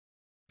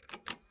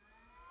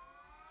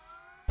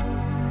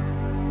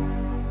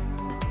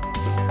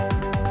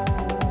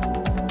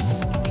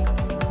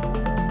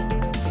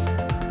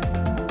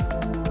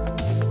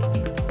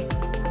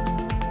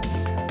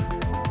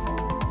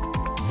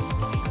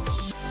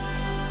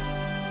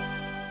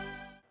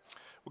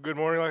Well, good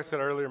morning. Like I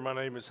said earlier, my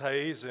name is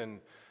Hayes,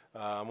 and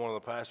I'm one of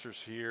the pastors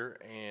here.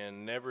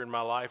 And never in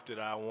my life did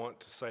I want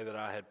to say that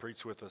I had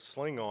preached with a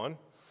sling on,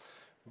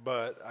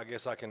 but I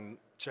guess I can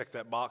check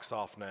that box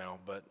off now.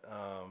 But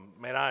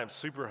man, I am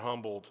super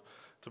humbled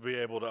to be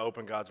able to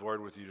open God's Word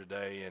with you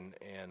today. And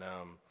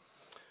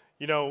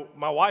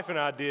my wife and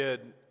I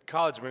did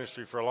college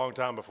ministry for a long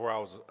time before I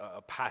was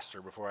a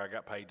pastor, before I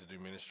got paid to do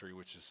ministry,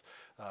 which is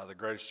the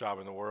greatest job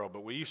in the world.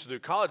 But we used to do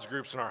college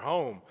groups in our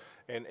home,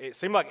 and it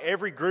seemed like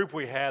every group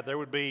we had, there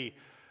would be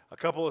a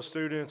couple of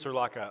students or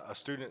like a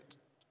student,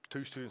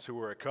 two students who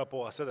were a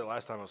couple. I said that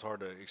last time. It was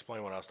hard to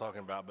explain what I was talking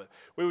about, but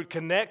we would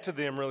connect to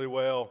them really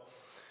well.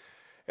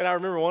 And I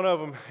remember one of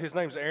them, his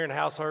name's Aaron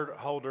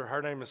Householder.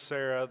 Her name is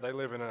Sarah. They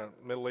live in the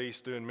Middle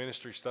East doing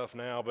ministry stuff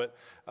now. But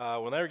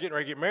when they were getting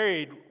ready to get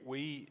married,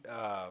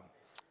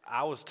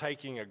 I was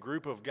taking a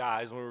group of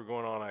guys, and we were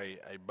going on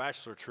a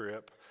bachelor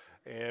trip,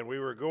 and we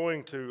were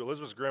going to,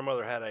 Elizabeth's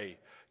grandmother had a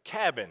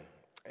cabin,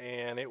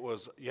 and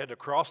you had to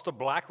cross the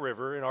Black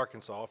River in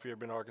Arkansas. If you've ever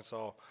been to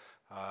Arkansas,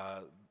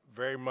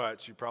 very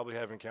much, you probably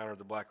have encountered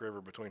the Black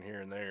River between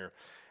here and there.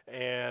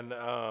 And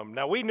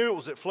now we knew it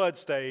was at flood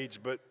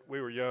stage, but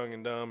we were young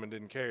and dumb and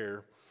didn't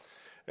care.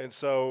 And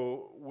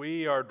so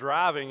we are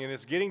driving, and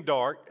it's getting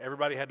dark.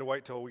 Everybody had to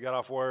wait till we got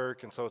off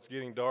work, and so it's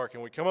getting dark.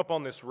 And we come up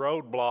on this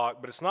roadblock,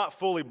 but it's not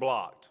fully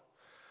blocked.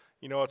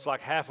 You know, it's like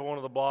half of one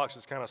of the blocks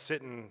is kind of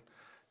sitting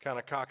kind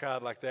of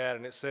cockeyed like that,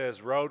 and it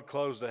says, "Road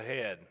closed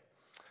ahead."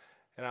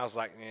 And I was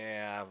like,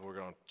 yeah, we're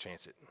going to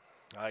chance it.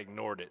 I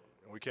ignored it.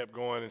 And we kept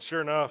going, and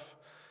sure enough,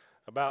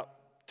 about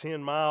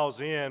 10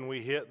 miles in,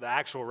 we hit the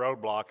actual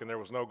roadblock, and there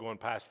was no going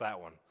past that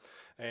one.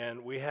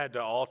 And we had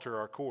to alter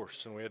our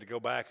course, and we had to go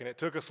back. And it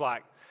took us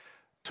like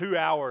 2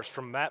 hours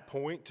from that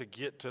point to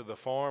get to the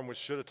farm, which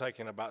should have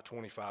taken about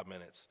 25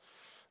 minutes.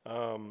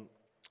 And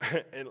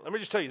let me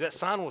just tell you, that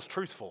sign was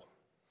truthful.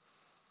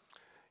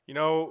 You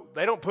know,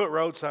 they don't put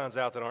road signs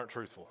out that aren't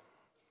truthful.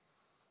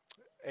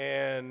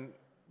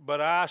 But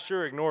I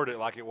sure ignored it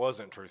like it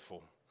wasn't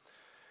truthful.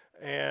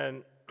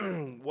 And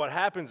what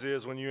happens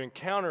is when you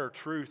encounter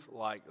truth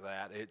like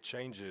that, it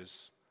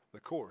changes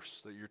the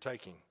course that you're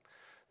taking.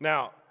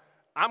 Now,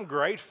 I'm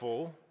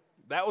grateful.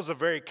 That was a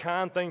very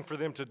kind thing for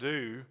them to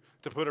do,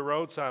 to put a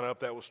road sign up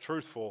that was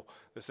truthful,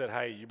 that said,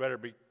 hey, you better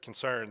be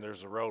concerned,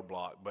 there's a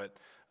roadblock. But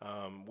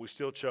we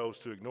still chose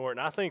to ignore it.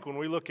 And I think when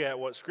we look at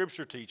what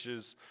Scripture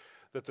teaches,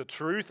 that the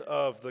truth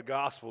of the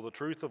gospel, the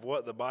truth of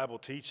what the Bible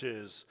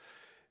teaches,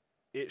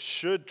 it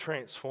should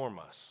transform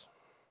us.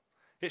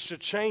 It should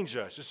change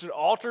us. It should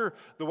alter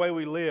the way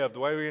we live, the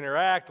way we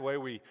interact, the way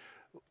we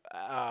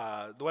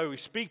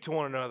speak to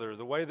one another,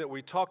 the way that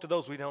we talk to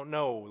those we don't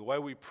know, the way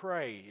we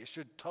pray. It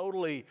should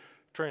totally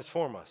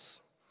transform us.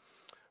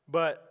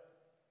 But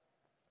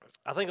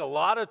I think a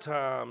lot of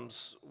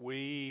times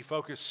we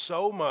focus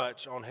so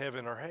much on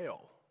heaven or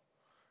hell,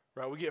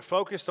 right? We get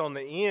focused on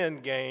the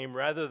end game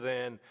rather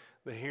than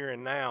the here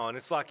and now. And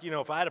it's like,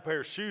 if I had a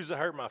pair of shoes that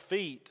hurt my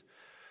feet,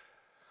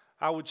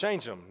 I would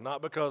change them,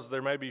 not because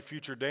there may be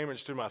future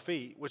damage to my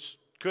feet, which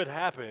could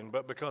happen,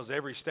 but because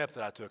every step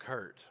that I took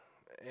hurt.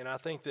 And I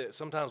think that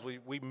sometimes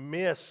we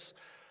miss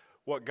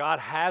what God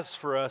has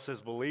for us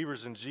as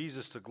believers in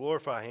Jesus to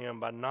glorify Him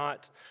by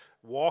not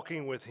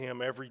walking with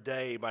Him every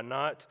day, by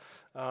not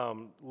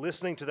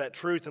listening to that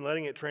truth and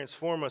letting it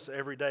transform us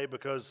every day,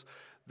 because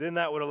then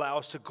that would allow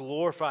us to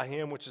glorify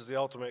Him, which is the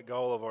ultimate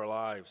goal of our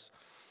lives.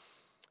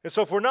 And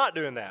so if we're not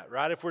doing that,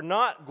 right, if we're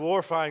not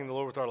glorifying the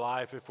Lord with our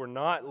life, if we're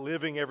not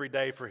living every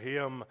day for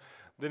Him,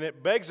 then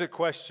it begs a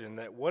question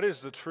that what is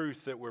the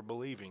truth that we're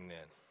believing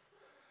then?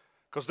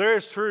 Because there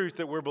is truth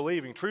that we're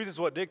believing. Truth is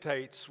what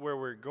dictates where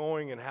we're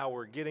going and how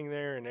we're getting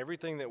there, and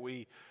everything that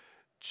we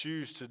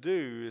choose to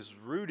do is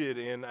rooted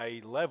in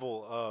a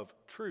level of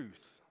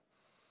truth.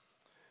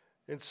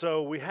 And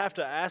so we have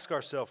to ask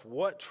ourselves,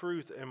 what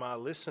truth am I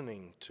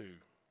listening to?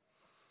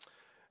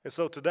 And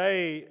so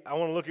today, I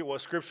want to look at what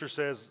Scripture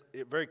says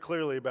very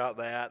clearly about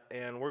that,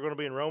 and we're going to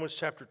be in Romans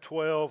chapter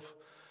 12.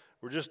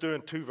 We're just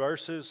doing 2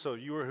 verses, so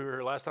you were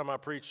here last time I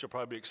preached, you'll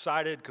probably be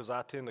excited because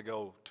I tend to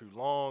go too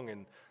long,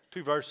 and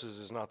 2 verses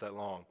is not that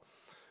long.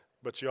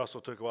 But you also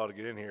took a while to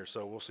get in here,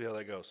 so we'll see how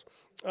that goes.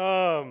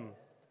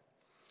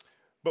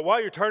 But while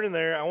you're turning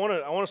there, I want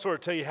to sort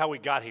of tell you how we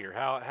got here,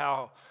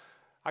 how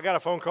I got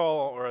a phone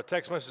call or a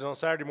text message on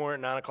Saturday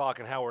morning at 9 o'clock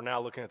and how we're now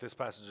looking at this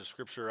passage of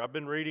Scripture. I've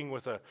been reading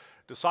with a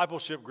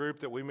discipleship group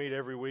that we meet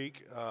every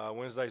week.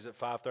 Wednesdays at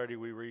 5:30,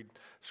 we read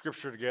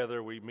Scripture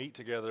together, we meet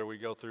together, we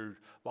go through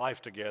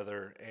life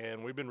together,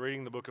 and we've been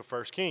reading the book of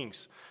 1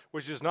 Kings,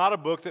 which is not a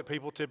book that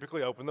people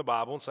typically open the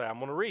Bible and say, I'm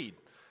going to read,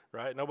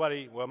 right?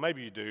 Nobody, well,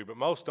 maybe you do, but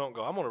most don't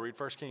go, I'm going to read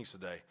 1 Kings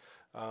today.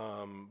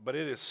 But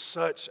it is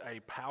such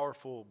a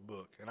powerful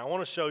book. And I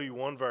want to show you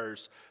one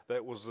verse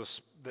that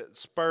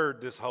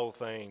spurred this whole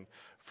thing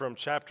from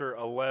chapter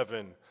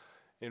 11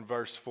 in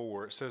verse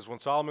 4. It says, when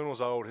Solomon was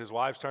old, his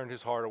wives turned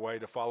his heart away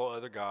to follow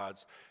other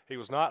gods. He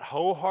was not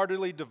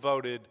wholeheartedly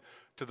devoted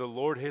to the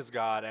Lord his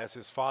God as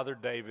his father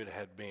David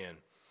had been.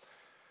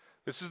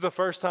 This is the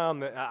first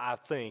time that I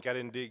think, I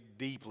didn't dig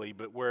deeply,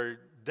 but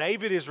where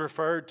David is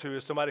referred to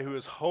as somebody who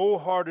is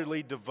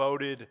wholeheartedly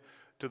devoted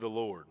to the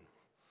Lord.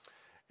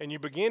 And you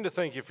begin to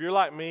think, if you're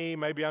like me,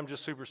 maybe I'm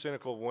just super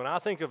cynical. When I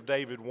think of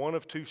David, one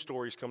of two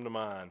stories come to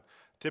mind.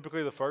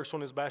 Typically, the first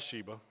one is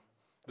Bathsheba,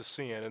 the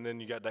sin, and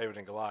then you got David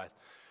and Goliath.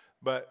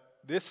 But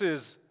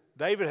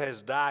David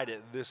has died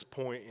at this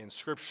point in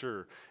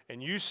Scripture,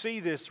 and you see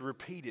this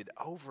repeated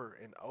over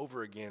and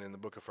over again in the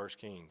book of 1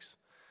 Kings,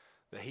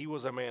 that he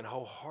was a man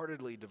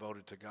wholeheartedly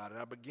devoted to God. And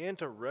I began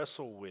to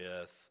wrestle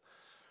with,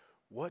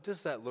 what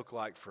does that look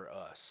like for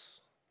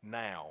us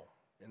now,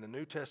 in the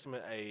New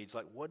Testament age?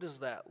 Like, what does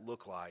that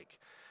look like?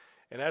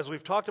 And as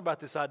we've talked about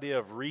this idea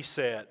of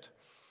reset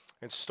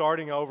and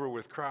starting over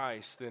with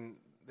Christ, then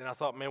I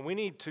thought, man,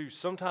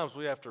 sometimes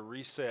we have to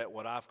reset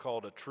what I've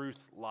called a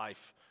truth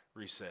life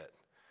reset.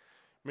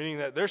 Meaning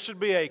that there should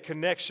be a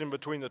connection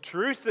between the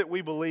truth that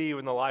we believe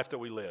and the life that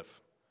we live.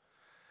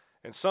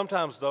 And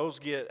sometimes those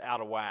get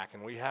out of whack,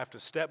 and we have to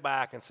step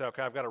back and say,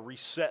 okay, I've got to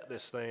reset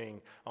this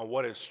thing on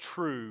what is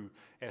true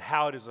and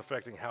how it is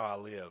affecting how I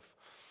live.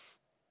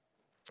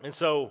 And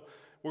so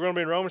we're going to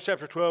be in Romans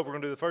chapter 12. We're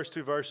going to do the first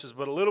 2 verses,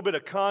 but a little bit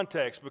of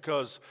context,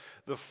 because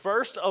the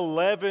first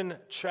 11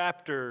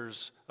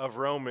 chapters of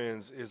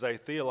Romans is a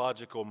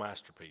theological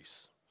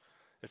masterpiece.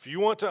 If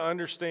you want to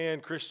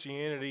understand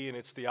Christianity and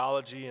its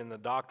theology and the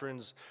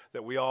doctrines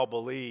that we all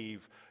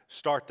believe,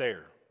 start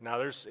there. Now,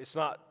 it's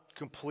not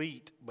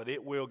complete, but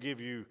it will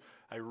give you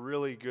a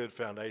really good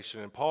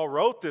foundation. And Paul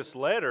wrote this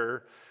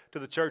letter to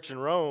the church in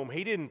Rome.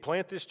 He didn't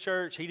plant this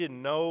church. He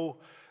didn't know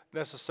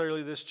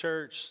necessarily this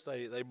church.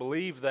 They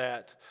believe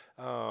that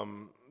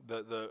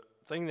the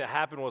thing that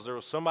happened was there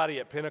was somebody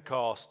at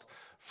Pentecost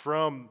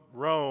from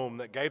Rome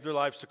that gave their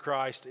lives to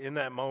Christ in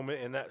that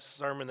moment, in that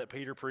sermon that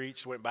Peter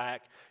preached, went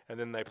back, and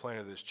then they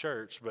planted this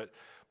church. But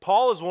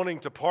Paul is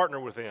wanting to partner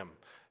with them.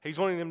 He's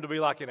wanting them to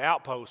be like an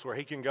outpost where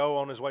he can go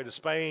on his way to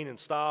Spain and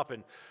stop,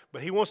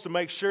 but he wants to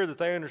make sure that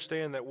they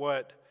understand that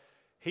what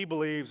he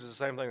believes is the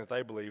same thing that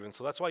they believe. And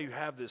so that's why you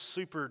have this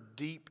super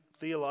deep,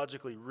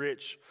 theologically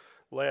rich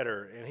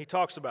letter. And he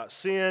talks about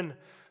sin,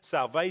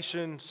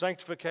 salvation,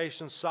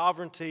 sanctification,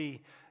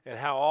 sovereignty, and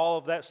how all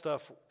of that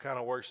stuff kind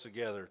of works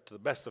together to the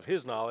best of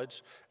his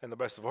knowledge and the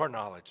best of our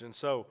knowledge. And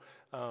so,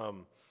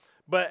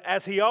 but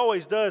as he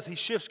always does, he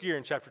shifts gear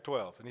in chapter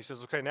 12. And he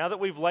says, okay, now that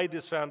we've laid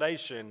this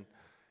foundation,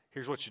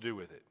 here's what you do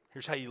with it.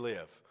 Here's how you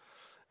live.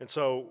 And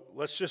so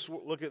let's just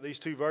look at these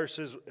 2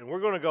 verses, and we're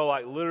going to go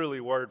like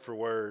literally word for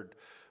word.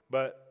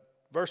 But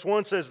verse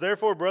 1 says,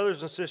 therefore,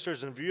 brothers and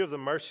sisters, in view of the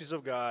mercies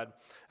of God,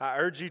 I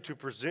urge you to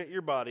present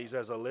your bodies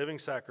as a living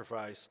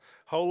sacrifice,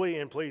 holy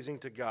and pleasing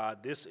to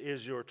God. This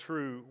is your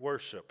true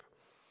worship.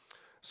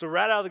 So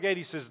right out of the gate,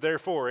 he says,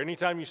 therefore.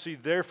 Anytime you see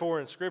therefore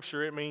in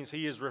Scripture, it means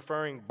he is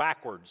referring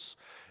backwards.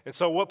 And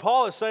so what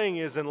Paul is saying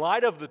is, in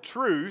light of the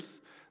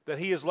truth that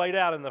he has laid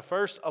out in the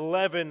first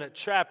 11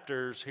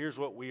 chapters, here's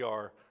what we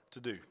are to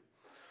do.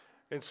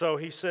 And so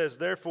he says,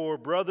 therefore,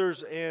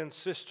 brothers and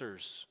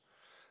sisters.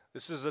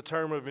 This is a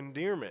term of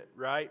endearment,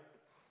 right?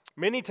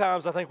 Many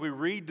times I think we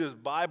read the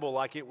Bible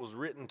like it was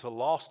written to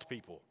lost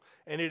people.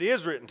 And it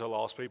is written to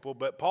lost people,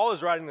 but Paul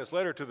is writing this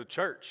letter to the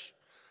church,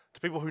 to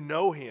people who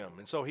know him.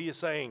 And so he is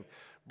saying,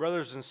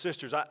 brothers and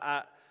sisters,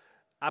 I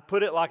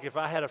put it like if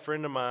I had a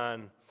friend of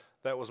mine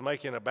that was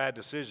making a bad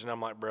decision,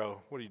 I'm like,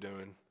 bro, what are you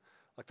doing?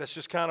 Like, that's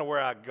just kind of where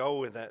I go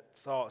with that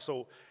thought.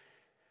 So,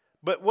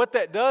 but what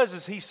that does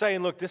is he's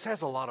saying, look, this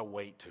has a lot of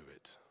weight to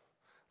it.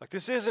 Like,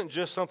 this isn't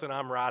just something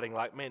I'm writing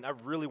like, man, I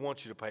really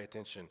want you to pay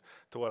attention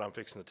to what I'm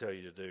fixing to tell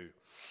you to do.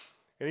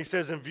 And he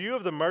says, in view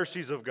of the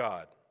mercies of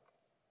God.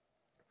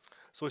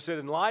 So he said,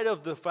 in light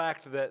of the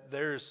fact that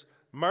there's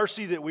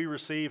mercy that we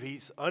receive,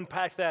 he's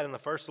unpacked that in the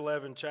first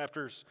 11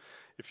 chapters.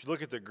 If you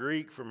look at the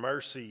Greek for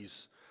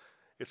mercies,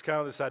 it's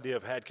kind of this idea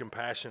of had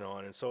compassion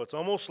on. And so it's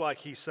almost like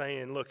he's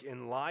saying, look,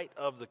 in light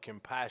of the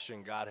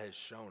compassion God has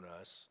shown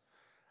us,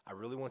 I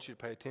really want you to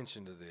pay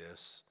attention to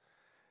this.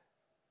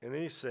 And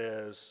then he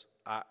says,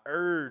 I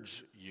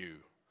urge you.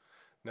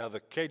 Now the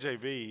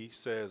KJV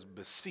says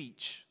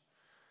beseech,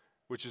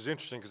 which is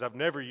interesting because I've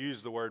never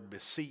used the word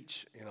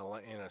beseech in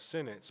a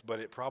sentence, but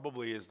it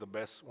probably is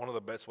one of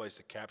the best ways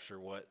to capture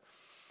what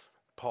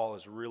Paul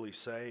is really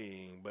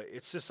saying. But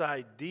it's this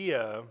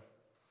idea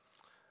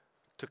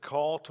to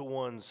call to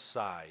one's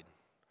side.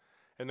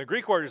 And the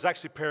Greek word is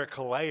actually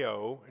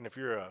parakaleo, and if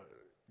you're a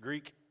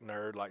Greek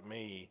nerd like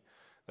me,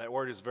 that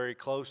word is very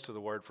close to the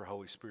word for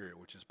Holy Spirit,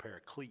 which is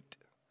paraclete.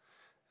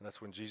 And that's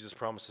when Jesus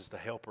promises the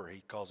helper,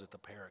 he calls it the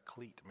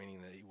paraclete,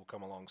 meaning that he will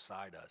come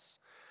alongside us.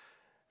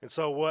 And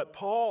so what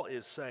Paul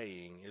is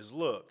saying is,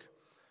 look,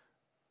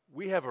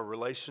 we have a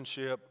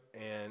relationship,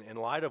 and in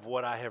light of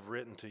what I have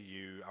written to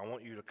you, I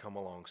want you to come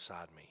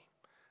alongside me.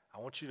 I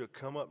want you to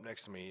come up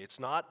next to me. It's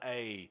not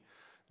a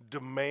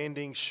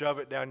demanding, shove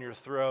it down your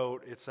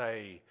throat. It's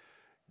a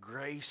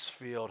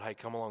grace-filled, hey,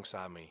 come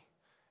alongside me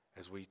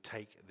as we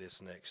take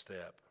this next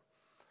step.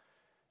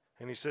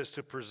 And he says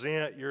to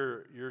present,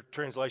 your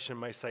translation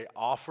may say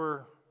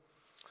offer.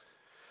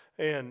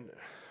 And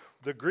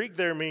the Greek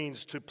there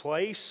means to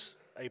place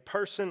a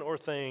person or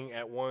thing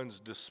at one's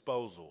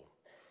disposal.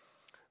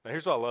 Now,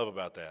 here's what I love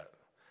about that.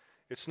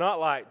 It's not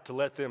like to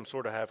let them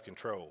sort of have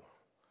control,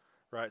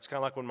 right? It's kind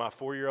of like when my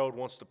 4-year-old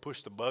wants to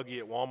push the buggy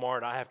at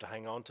Walmart, I have to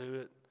hang on to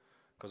it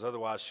because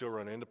otherwise she'll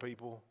run into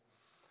people.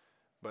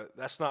 But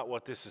that's not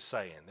what this is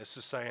saying. This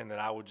is saying that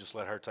I would just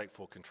let her take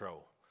full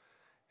control.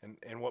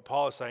 And what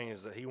Paul is saying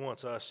is that he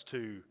wants us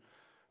to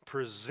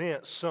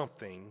present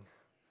something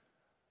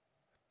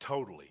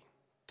totally,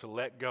 to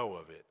let go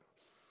of it.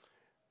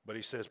 But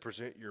he says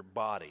present your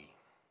body.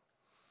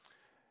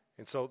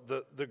 And so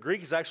the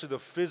Greek is actually the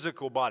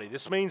physical body.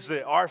 This means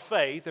that our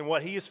faith and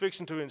what he is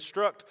fixing to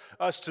instruct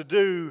us to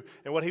do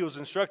and what he was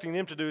instructing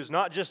them to do is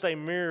not just a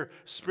mere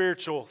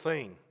spiritual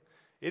thing.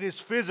 It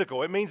is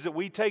physical. It means that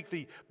we take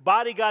the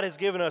body God has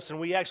given us and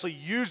we actually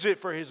use it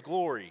for his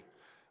glory.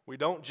 We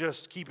don't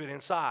just keep it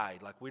inside.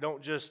 Like we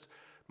don't just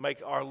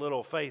make our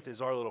little faith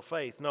as our little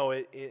faith. No,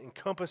 it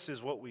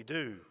encompasses what we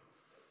do.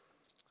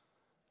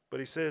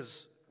 But he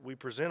says we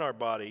present our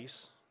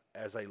bodies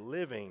as a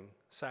living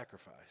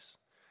sacrifice.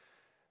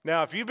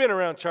 Now, if you've been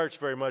around church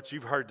very much,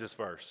 you've heard this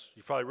verse.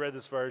 You've probably read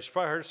this verse. You've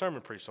probably heard a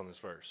sermon preached on this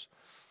verse.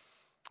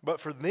 But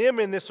for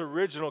them in this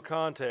original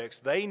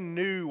context, they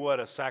knew what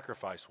a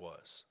sacrifice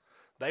was.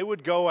 They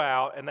would go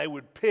out and they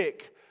would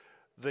pick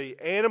the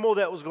animal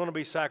that was going to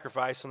be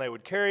sacrificed and they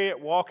would carry it,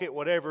 walk it,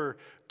 whatever,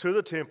 to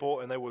the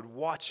temple and they would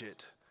watch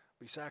it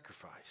be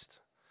sacrificed.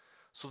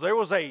 So there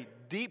was a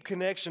deep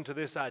connection to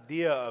this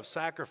idea of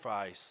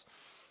sacrifice.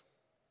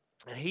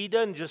 And he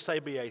doesn't just say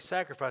be a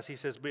sacrifice, he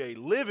says be a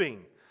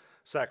living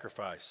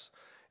sacrifice.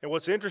 And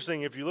what's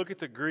interesting, if you look at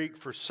the Greek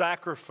for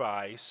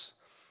sacrifice,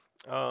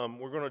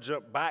 we're going to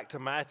jump back to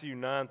Matthew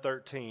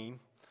 9:13. You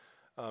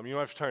don't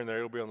have to turn there,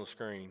 it'll be on the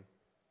screen.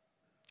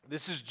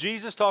 This is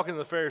Jesus talking to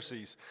the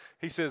Pharisees.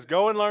 He says,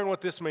 go and learn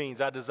what this means.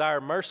 I desire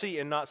mercy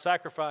and not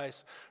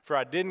sacrifice, for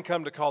I didn't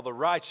come to call the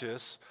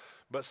righteous,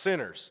 but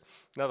sinners.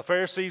 Now, the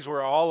Pharisees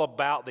were all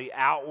about the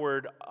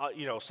outward,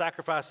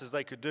 sacrifices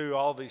they could do,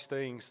 all these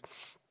things.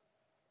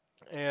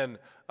 And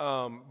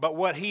but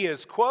what he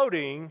is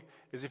quoting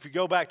is if you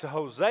go back to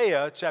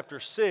Hosea chapter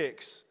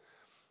 6,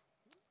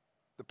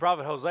 the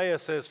prophet Hosea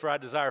says, for I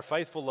desire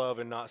faithful love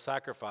and not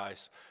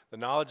sacrifice, the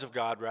knowledge of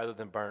God rather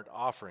than burnt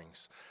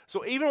offerings.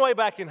 So even way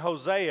back in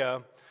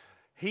Hosea,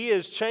 he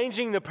is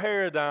changing the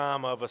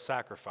paradigm of a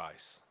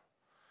sacrifice.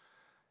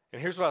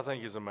 And here's what I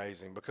think is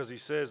amazing, because he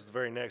says the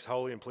very next,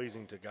 holy and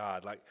pleasing to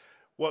God. Like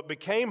what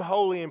became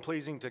holy and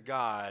pleasing to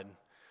God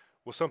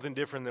was something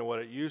different than what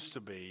it used to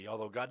be.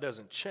 Although God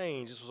doesn't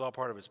change, this was all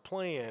part of his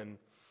plan.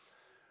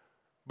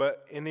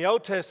 But in the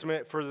Old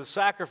Testament, for the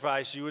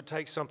sacrifice, you would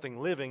take something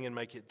living and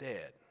make it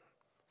dead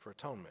for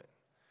atonement.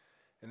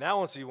 And now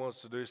what he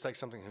wants to do is take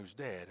something who's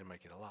dead and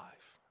make it alive.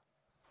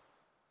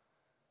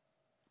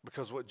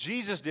 Because what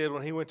Jesus did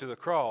when he went to the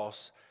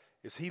cross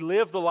is he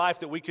lived the life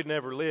that we could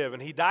never live.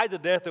 And he died the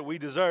death that we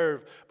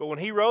deserve. But when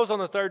he rose on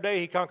the third day,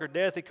 he conquered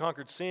death, he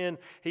conquered sin.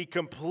 He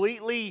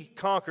completely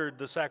conquered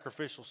the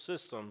sacrificial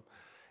system.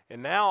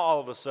 And now all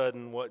of a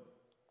sudden, what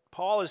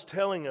Paul is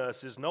telling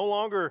us is no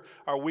longer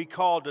are we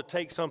called to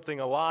take something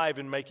alive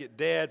and make it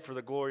dead for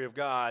the glory of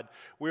God.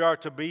 We are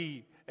to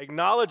be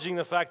acknowledging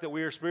the fact that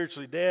we are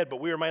spiritually dead, but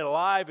we are made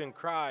alive in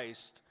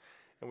Christ,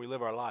 and we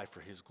live our life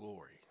for his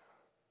glory.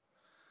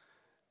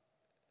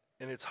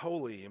 And it's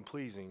holy and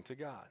pleasing to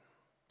God.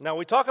 Now,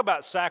 we talk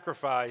about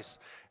sacrifice,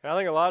 and I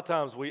think a lot of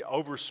times we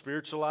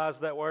over-spiritualize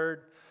that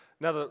word.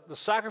 Now, the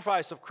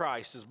sacrifice of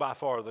Christ is by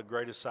far the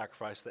greatest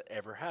sacrifice that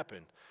ever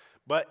happened.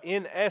 But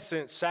in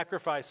essence,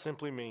 sacrifice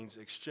simply means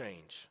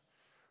exchange,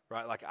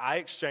 right? Like I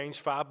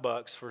exchanged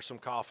 $5 for some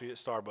coffee at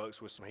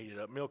Starbucks with some heated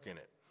up milk in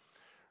it,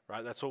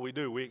 right? That's what we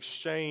do. We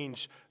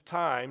exchange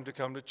time to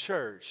come to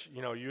church.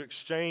 You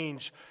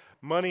exchange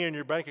money in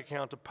your bank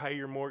account to pay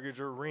your mortgage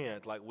or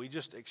rent. Like we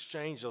just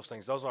exchange those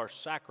things. Those are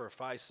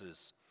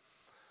sacrifices.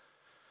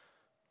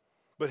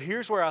 But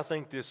here's where I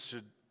think this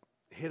should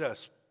hit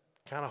us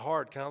kind of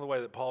hard, kind of the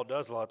way that Paul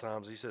does a lot of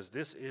times. He says,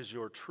 this is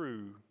your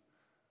true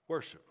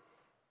worship.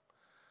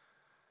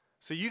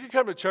 So you can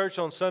come to church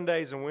on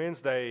Sundays and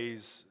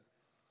Wednesdays,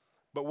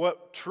 but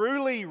what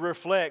truly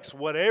reflects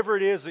whatever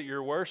it is that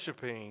you're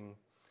worshiping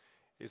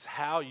is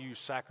how you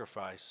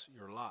sacrifice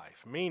your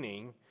life.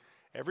 Meaning,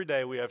 every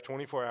day we have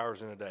 24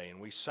 hours in a day,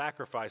 and we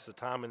sacrifice the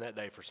time in that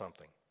day for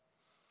something,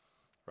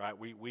 right?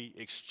 We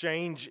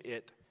exchange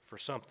it for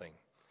something.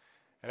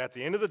 And at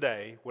the end of the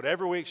day,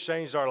 whatever we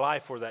exchanged our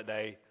life for that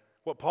day,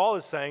 what Paul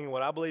is saying,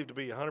 what I believe to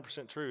be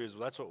 100% true, is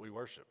that's what we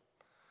worship.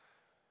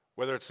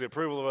 Whether it's the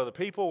approval of other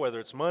people, whether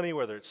it's money,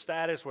 whether it's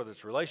status, whether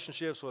it's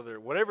relationships,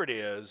 whatever it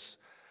is,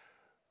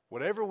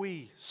 whatever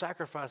we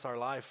sacrifice our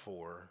life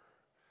for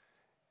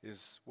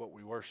is what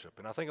we worship.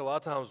 And I think a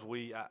lot of times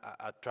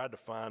I tried to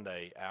find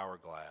a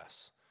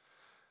hourglass,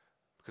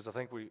 because I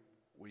think we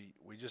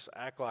just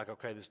act like,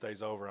 okay, this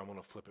day's over, I'm going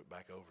to flip it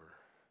back over.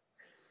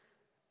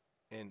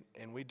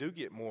 And we do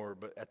get more,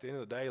 but at the end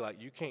of the day,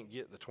 like you can't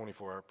get the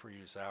 24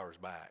 previous hours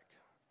back.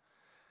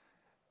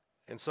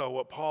 And so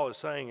what Paul is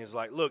saying is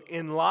like, look,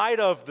 in light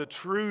of the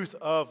truth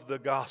of the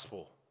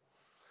gospel,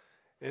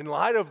 in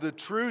light of the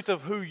truth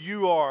of who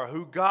you are,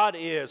 who God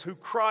is, who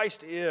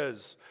Christ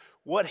is,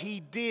 what he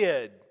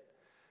did,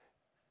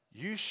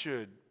 you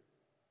should,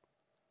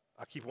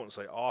 I keep wanting to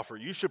say offer,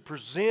 you should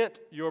present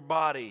your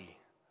body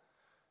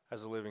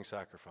as a living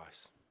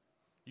sacrifice.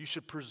 You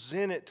should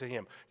present it to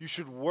him. You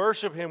should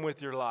worship him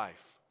with your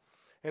life.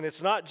 And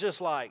it's not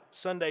just like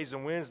Sundays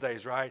and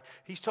Wednesdays, right?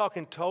 He's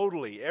talking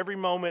totally, every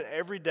moment,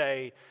 every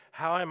day,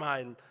 how am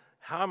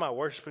I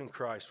worshiping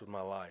Christ with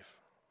my life?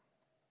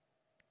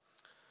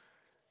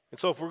 And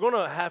so if we're going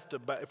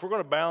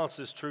to balance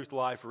this truth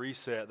life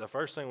reset, the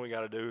first thing we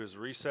got to do is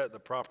reset the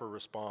proper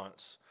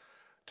response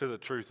to the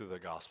truth of the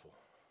gospel.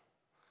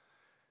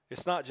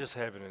 It's not just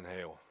heaven and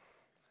hell.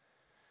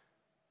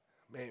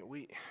 Man,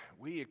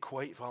 we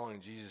equate following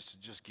Jesus to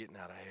just getting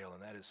out of hell,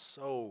 and that is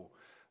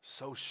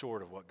so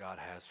short of what God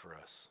has for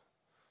us.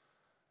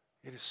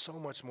 It is so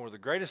much more. The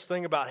greatest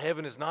thing about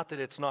heaven is not that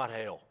it's not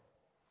hell.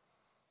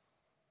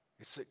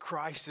 It's that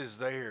Christ is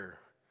there.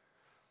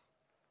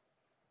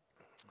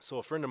 So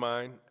a friend of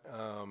mine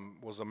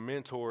was a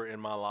mentor in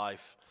my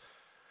life.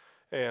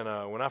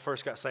 And when I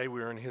first got saved,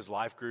 we were in his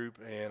life group,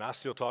 and I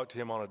still talk to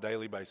him on a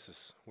daily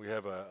basis. We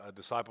have a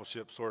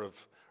discipleship sort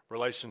of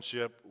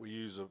relationship. We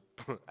use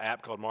an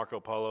app called Marco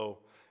Polo.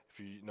 If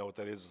you know what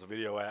that is, it's a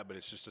video app, but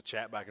it's just a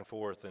chat back and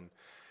forth. And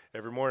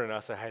every morning I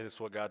say, hey, this is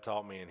what God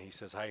taught me. And he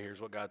says, hey,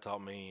 here's what God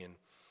taught me.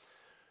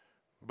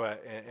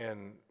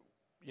 And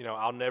you know,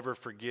 I'll never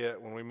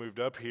forget when we moved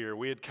up here.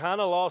 We had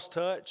kind of lost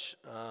touch.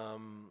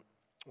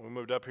 We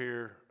moved up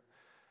here,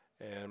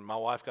 and my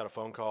wife got a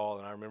phone call,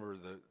 and I remember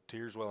the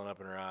tears welling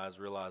up in her eyes,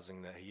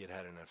 realizing that he had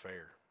had an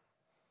affair.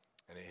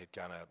 And it had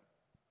kind of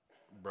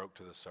broke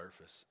to the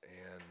surface.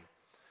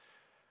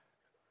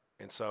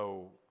 And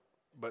so,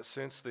 but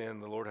since then,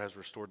 the Lord has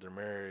restored their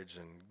marriage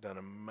and done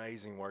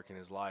amazing work in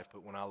his life.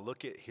 But when I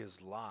look at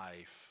his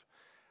life,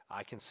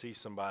 I can see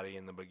somebody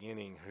in the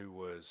beginning who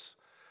was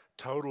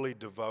totally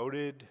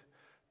devoted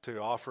to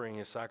offering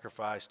his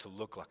sacrifice to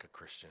look like a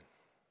Christian.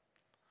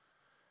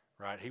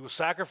 Right? He was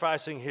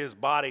sacrificing his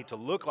body to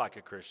look like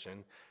a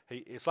Christian.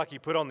 It's like he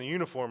put on the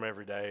uniform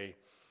every day.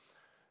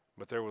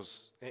 But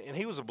and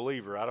he was a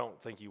believer. I don't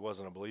think he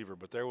wasn't a believer,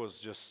 but there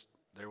was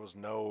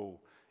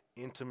no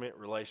intimate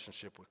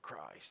relationship with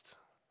Christ.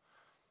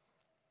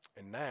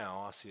 And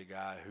now I see a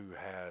guy who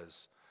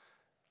has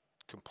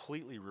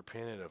completely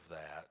repented of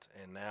that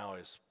and now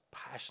is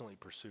passionately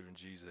pursuing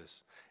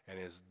Jesus and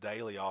is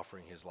daily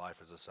offering his life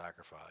as a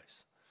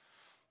sacrifice.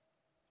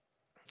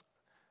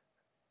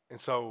 And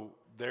so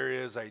there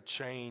is a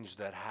change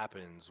that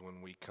happens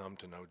when we come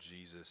to know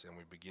Jesus and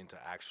we begin to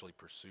actually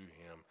pursue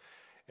him.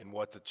 And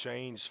what the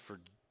change for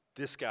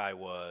this guy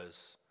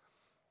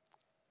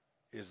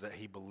is that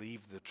he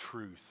believed the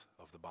truth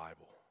of the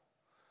Bible.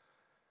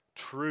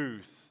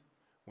 Truth,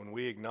 when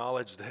we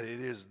acknowledge that it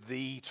is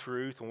the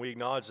truth, when we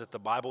acknowledge that the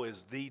Bible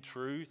is the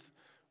truth,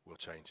 will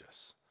change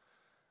us.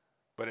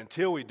 But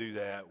until we do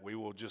that, we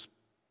will just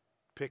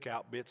pick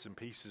out bits and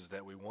pieces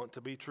that we want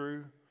to be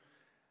true,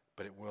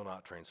 but it will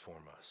not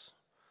transform us.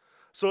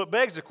 So it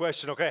begs the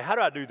question, okay, how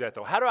do I do that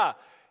though? How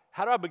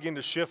do I begin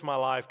to shift my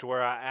life to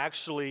where I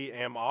actually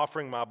am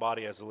offering my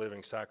body as a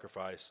living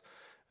sacrifice?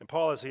 And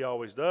Paul, as he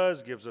always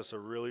does, gives us a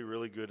really,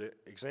 really good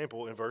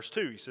example in verse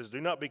 2. He says, do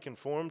not be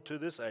conformed to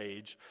this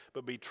age,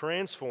 but be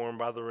transformed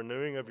by the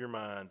renewing of your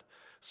mind,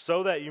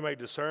 so that you may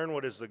discern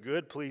what is the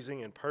good,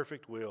 pleasing, and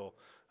perfect will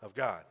of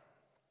God.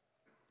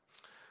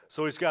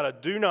 So he's got a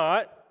do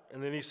not,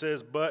 and then he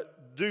says,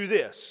 but do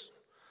this.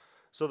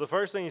 So the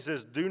first thing he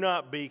says, do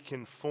not be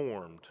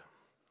conformed.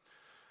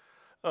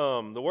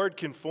 The word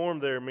conform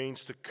there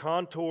means to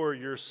contour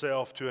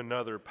yourself to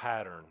another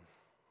pattern.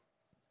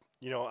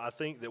 You know, I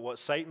think that what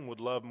Satan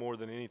would love more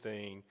than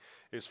anything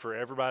is for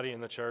everybody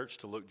in the church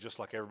to look just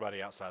like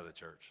everybody outside of the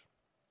church.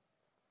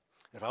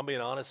 If I'm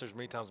being honest, there's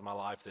many times in my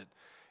life that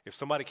if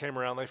somebody came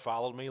around, they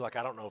followed me, like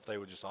I don't know if they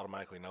would just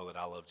automatically know that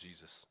I love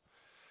Jesus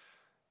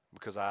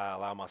because I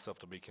allow myself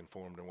to be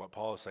conformed. And what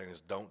Paul is saying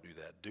is don't do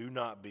that. Do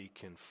not be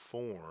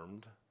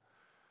conformed.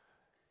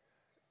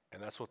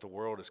 And that's what the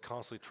world is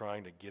constantly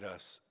trying to get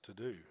us to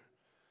do.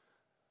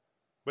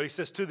 But he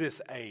says to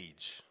this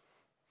age.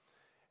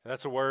 And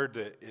that's a word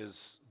that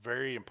is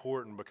very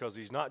important because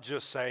he's not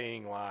just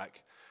saying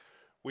like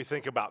we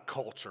think about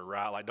culture,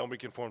 right? Like don't be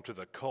conformed to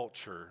the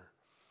culture.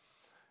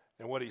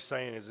 And what he's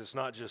saying is it's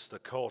not just the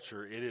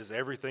culture. It is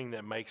everything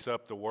that makes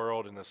up the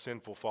world and the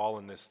sinful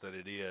fallenness that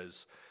it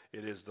is.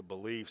 It is the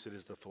beliefs. It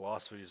is the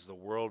philosophy. It is the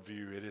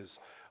worldview. It is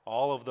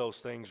all of those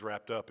things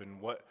wrapped up.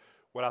 And what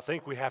I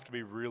think we have to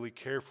be really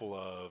careful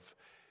of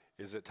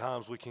is at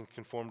times we can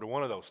conform to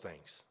one of those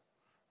things.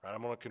 Right,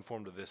 I'm going to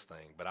conform to this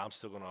thing, but I'm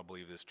still going to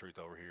believe this truth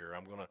over here.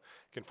 I'm going to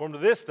conform to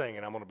this thing,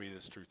 and I'm going to be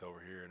this truth over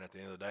here. And at the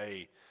end of the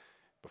day,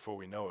 before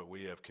we know it,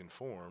 we have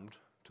conformed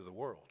to the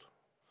world.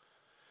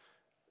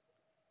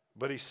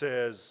 But he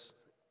says,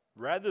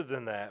 rather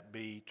than that,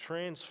 be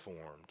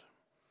transformed,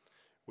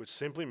 which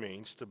simply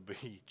means to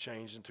be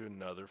changed into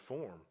another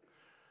form.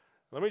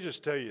 Let me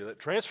just tell you that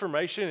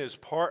transformation is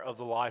part of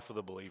the life of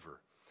the believer.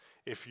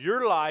 If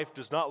your life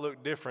does not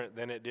look different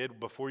than it did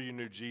before you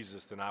knew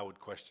Jesus, then I would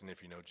question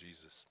if you know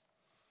Jesus.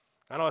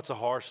 I know it's a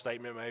harsh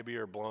statement maybe,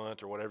 or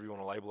blunt, or whatever you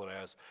want to label it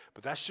as,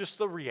 but that's just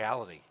the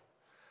reality.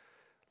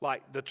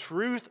 Like, the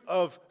truth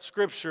of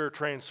Scripture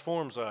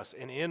transforms us,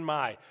 and in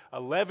my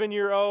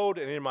 11-year-old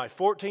and in my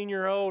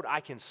 14-year-old,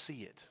 I can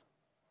see it.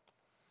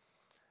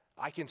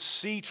 I can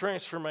see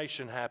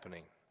transformation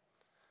happening.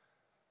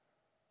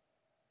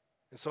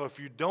 And so if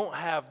you don't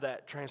have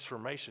that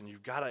transformation,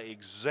 you've got to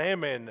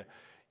examine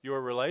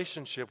your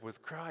relationship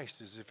with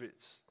Christ as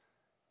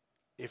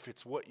if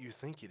it's what you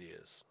think it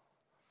is.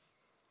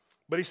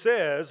 But he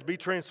says, be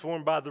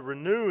transformed by the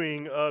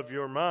renewing of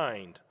your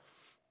mind.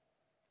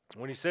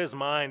 When he says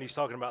mind, he's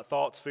talking about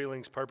thoughts,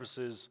 feelings,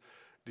 purposes,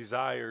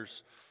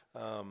 desires.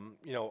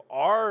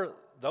 Are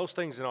those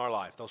things in our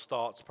life, those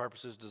thoughts,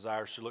 purposes,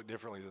 desires, should look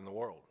differently than the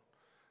world.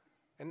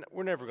 And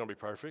we're never going to be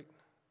perfect.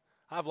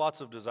 I have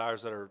lots of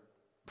desires that are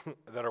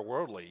that are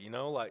worldly,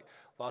 like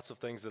lots of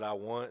things that I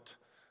want.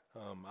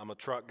 I'm a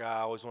truck guy,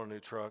 I always want a new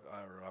truck.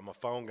 Or I'm a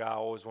phone guy, I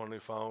always want a new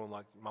phone.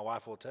 Like, my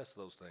wife will attest to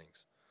those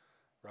things,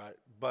 right?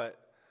 But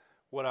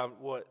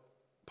what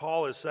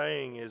Paul is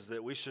saying is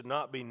that we should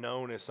not be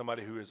known as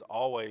somebody who is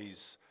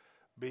always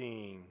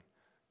being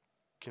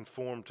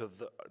conformed to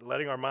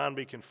letting our mind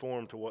be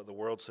conformed to what the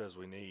world says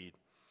we need.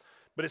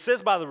 But it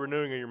says by the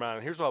renewing of your mind.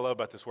 And here's what I love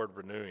about this word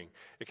renewing.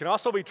 It can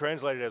also be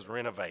translated as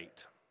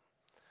renovate.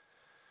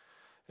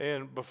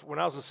 And when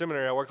I was in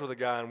seminary, I worked with a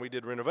guy and we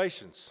did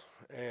renovations.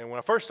 And when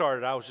I first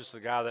started, I was just the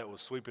guy that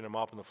was sweeping and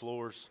mopping the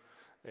floors.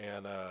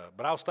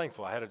 But I was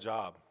thankful. I had a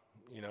job.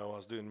 I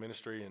was doing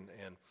ministry.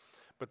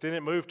 But then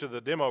it moved to the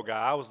demo guy.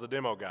 I was the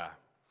demo guy,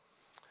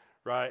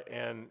 right?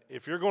 And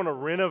if you're going to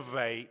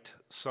renovate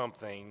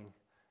something,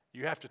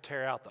 you have to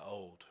tear out the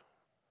old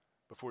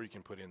before you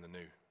can put in the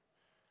new,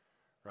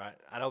 right?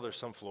 I know there's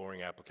some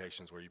flooring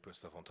applications where you put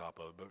stuff on top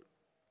of it, but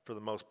for the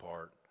most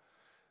part,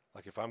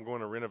 like if I'm going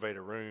to renovate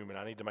a room and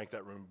I need to make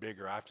that room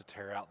bigger, I have to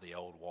tear out the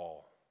old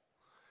wall.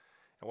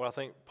 And what I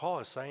think Paul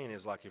is saying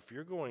is, like, if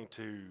you're going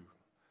to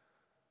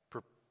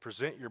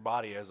present your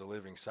body as a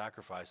living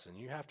sacrifice, then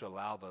you have to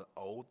allow the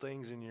old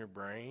things in your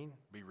brain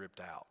be ripped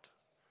out.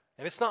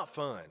 And it's not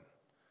fun,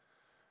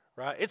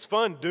 right? It's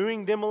fun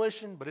doing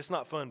demolition, but it's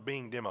not fun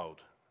being demoed.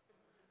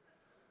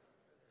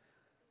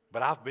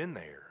 But I've been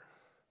there.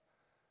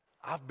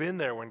 I've been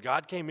there when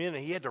God came in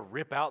and he had to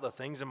rip out the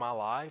things in my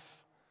life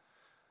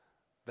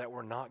that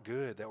were not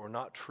good, that were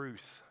not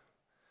truth.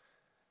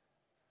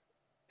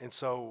 And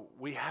so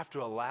we have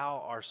to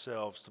allow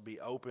ourselves to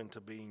be open to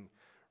being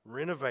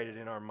renovated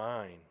in our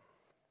mind.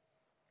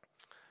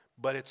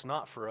 But it's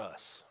not for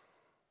us.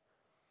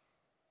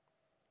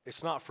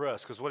 It's not for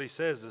us, because what he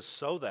says is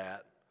so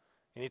that.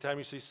 Anytime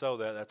you see so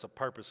that, that's a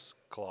purpose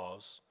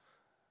clause.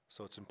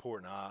 So it's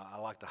important. I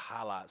like to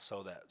highlight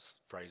so that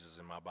phrases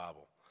in my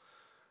Bible.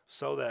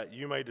 So that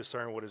you may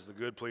discern what is the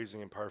good,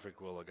 pleasing, and perfect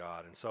will of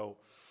God. And so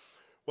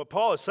what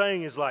Paul is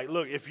saying is, like,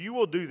 look, if you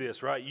will do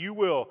this, right, you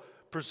will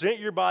present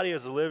your body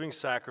as a living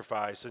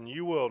sacrifice, and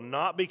you will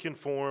not be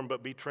conformed,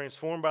 but be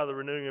transformed by the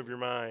renewing of your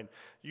mind.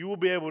 You will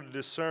be able to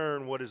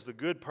discern what is the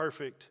good,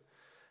 perfect,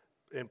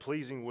 and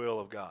pleasing will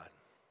of God.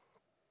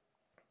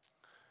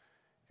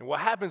 And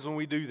what happens when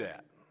we do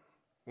that?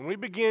 When we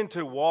begin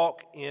to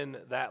walk in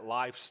that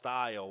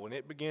lifestyle, when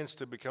it begins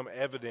to become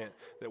evident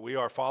that we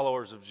are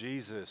followers of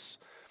Jesus,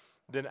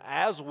 then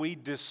as we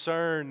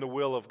discern the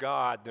will of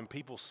God, then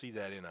people see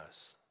that in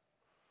us.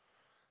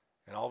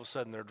 And all of a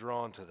sudden they're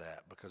drawn to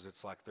that because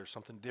it's like there's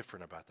something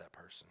different about that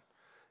person.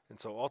 And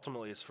so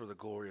ultimately it's for the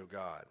glory of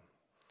God.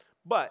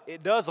 But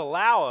it does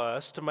allow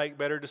us to make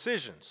better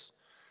decisions,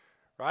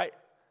 right?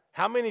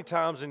 How many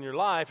times in your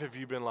life have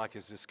you been like,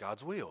 is this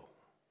God's will?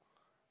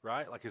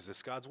 Right? Like, is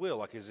this God's will?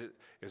 Like, is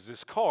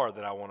this car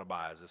that I want to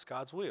buy, is this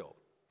God's will?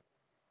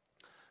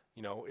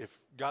 If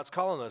God's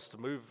calling us to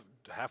move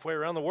halfway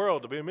around the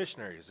world to be a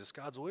missionary, is this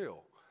God's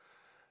will?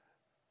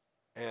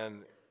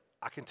 And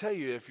I can tell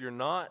you, if you're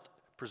not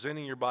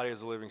presenting your body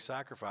as a living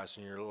sacrifice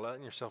and you're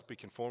letting yourself be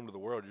conformed to the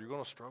world, you're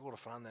going to struggle to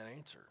find that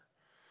answer.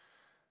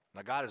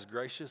 Now, God is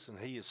gracious and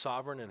he is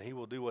sovereign and he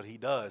will do what he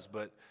does,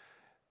 but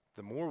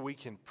the more we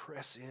can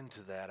press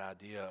into that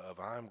idea of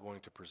I'm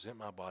going to present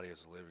my body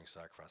as a living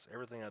sacrifice,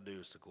 everything I do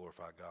is to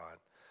glorify God,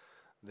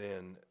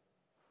 then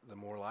the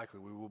more likely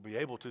we will be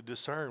able to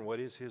discern what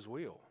is his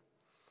will.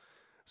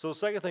 So the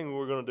second thing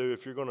we're going to do,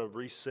 if you're going to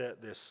reset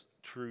this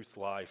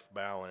truth-life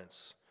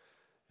balance,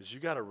 is you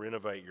got to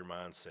renovate your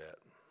mindset.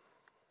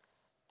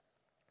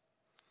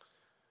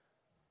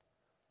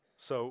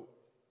 So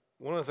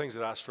one of the things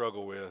that I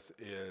struggle with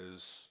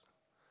is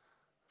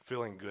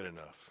feeling good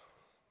enough,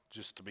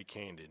 just to be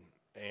candid.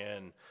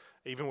 And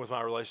even with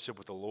my relationship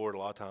with the Lord, a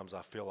lot of times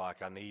I feel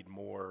like I need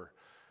more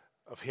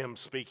of him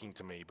speaking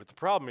to me. But the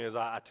problem is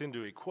I tend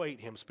to equate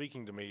him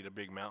speaking to me to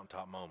big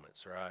mountaintop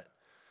moments, right?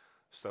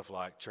 Stuff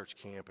like church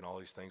camp and all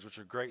these things, which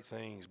are great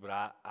things,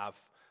 but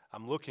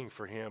I'm looking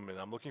for him, and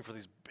I'm looking for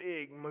these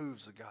big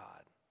moves of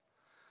God.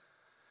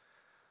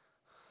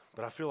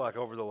 But I feel like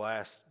over the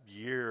last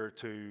year or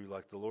two,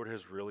 like the Lord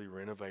has really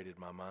renovated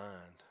my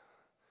mind,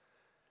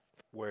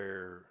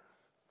 where,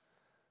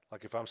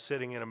 like, if I'm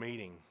sitting in a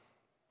meeting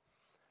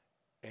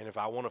And if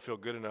I want to feel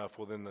good enough,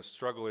 well, then the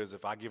struggle is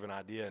if I give an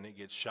idea and it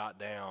gets shot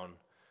down,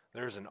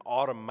 there's an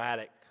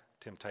automatic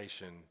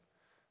temptation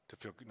to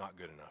feel not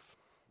good enough.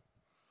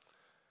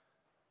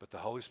 But the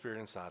Holy Spirit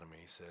inside of me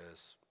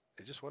says,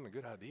 it just wasn't a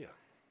good idea.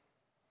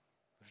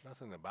 There's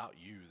nothing about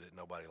you that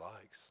nobody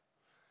likes.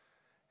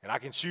 And I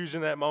can choose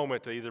in that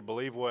moment to either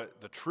believe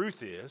what the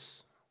truth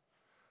is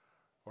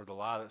or the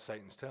lie that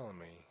Satan's telling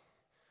me.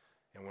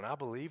 And when I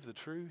believe the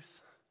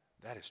truth,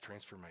 that is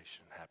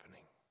transformation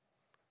happening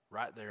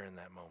right there in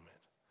that moment.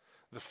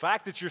 The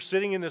fact that you're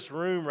sitting in this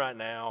room right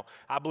now,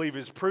 I believe,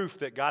 is proof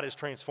that God is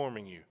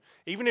transforming you.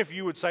 Even if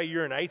you would say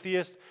you're an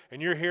atheist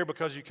and you're here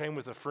because you came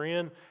with a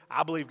friend,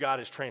 I believe God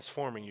is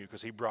transforming you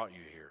because he brought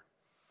you here.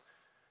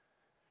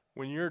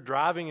 When you're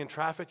driving in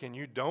traffic and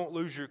you don't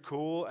lose your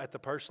cool at the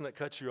person that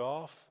cuts you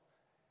off,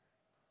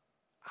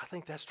 I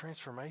think that's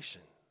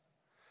transformation.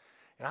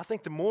 And I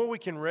think the more we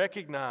can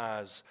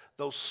recognize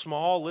those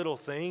small little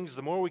things,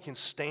 the more we can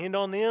stand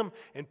on them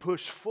and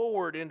push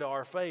forward into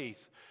our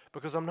faith.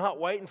 Because I'm not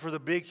waiting for the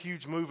big,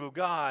 huge move of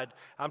God.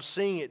 I'm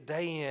seeing it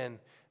day in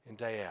and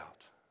day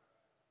out.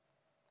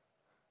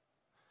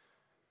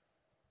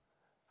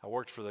 I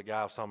worked for the guy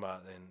I was talking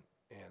about,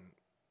 and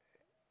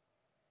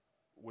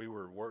we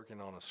were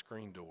working on a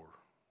screen door.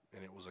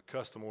 And it was a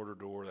custom order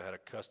door that had a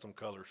custom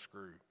color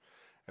screw.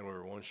 And we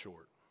were one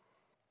short.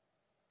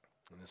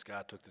 And this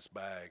guy took this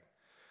bag.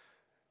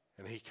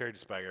 And he carried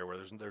this bag everywhere.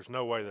 There's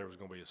no way there was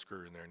going to be a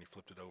screw in there, and he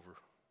flipped it over.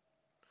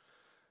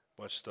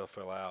 A bunch of stuff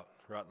fell out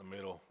right in the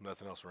middle.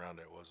 Nothing else around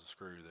it was a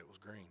screw that was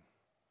green.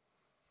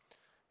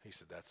 He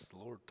said, that's the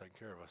Lord taking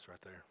care of us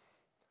right there.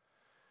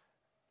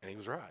 And he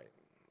was right.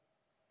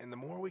 And the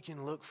more we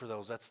can look for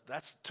those,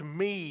 that's to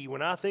me,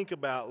 when I think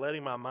about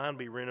letting my mind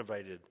be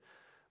renovated,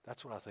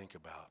 that's what I think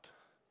about.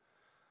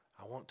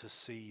 I want to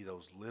see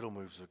those little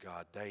moves of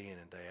God day in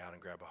and day out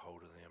and grab a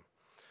hold of them.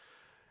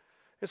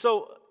 And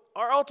so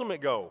our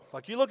ultimate goal,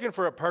 like you're looking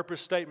for a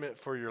purpose statement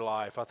for your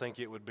life, I think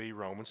it would be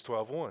Romans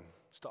 12:1.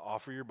 It's to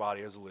offer your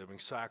body as a living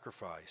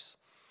sacrifice.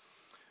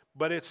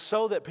 But it's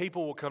so that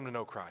people will come to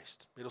know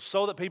Christ. It's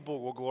so that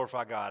people will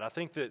glorify God. I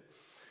think that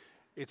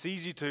it's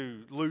easy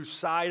to lose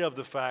sight of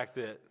the fact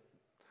that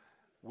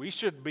we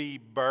should be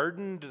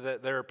burdened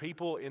that there are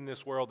people in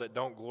this world that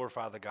don't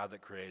glorify the God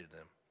that created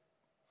them.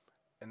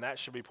 And that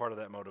should be part of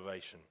that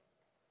motivation.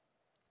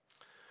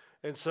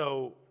 And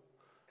so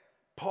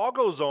Paul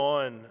goes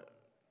on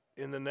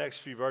in the next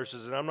few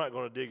verses, and I'm not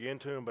going to dig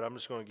into them, but I'm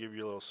just going to give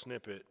you a little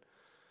snippet.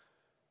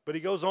 But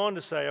he goes on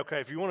to say,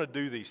 okay, if you want to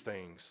do these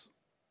things,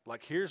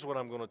 like here's what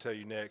I'm going to tell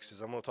you next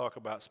is I'm going to talk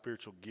about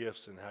spiritual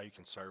gifts and how you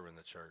can serve in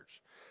the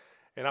church.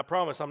 And I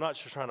promise I'm not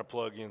just trying to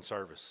plug in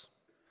service,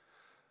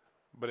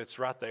 but it's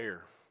right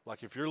there.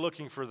 Like if you're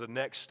looking for the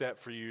next step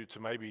for you to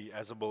maybe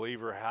as a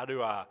believer, how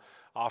do I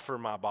offer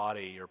my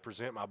body or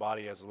present my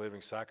body as a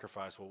living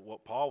sacrifice? Well,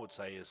 what Paul would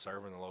say is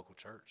serve in the local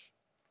church.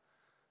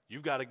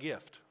 You've got a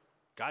gift.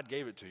 God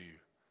gave it to you.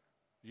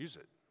 Use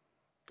it.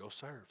 Go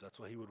serve. That's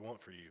what he would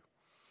want for you.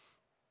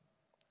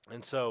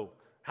 And so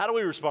how do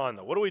we respond,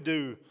 though? What do we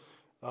do?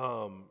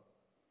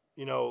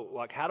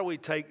 Like how do we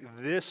take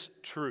this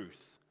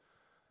truth,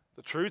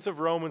 the truth of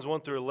Romans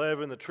 1 through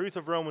 11, the truth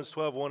of Romans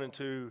 12, 1 and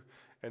 2,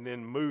 and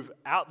then move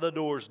out the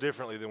doors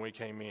differently than we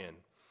came in?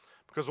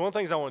 Because one of the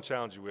things I want to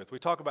challenge you with, we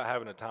talk about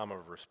having a time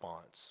of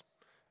response.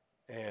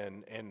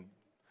 And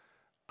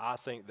I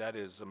think that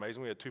is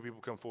amazing. We had 2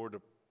 people come forward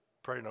to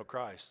pray to know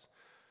Christ.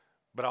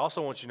 But I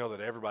also want you to know that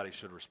everybody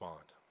should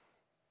respond.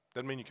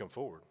 Doesn't mean you come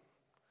forward.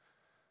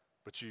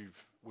 But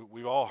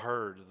we've all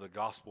heard the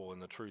gospel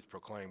and the truth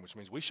proclaimed, which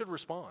means we should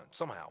respond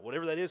somehow.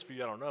 Whatever that is for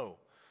you, I don't know.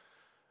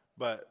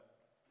 But,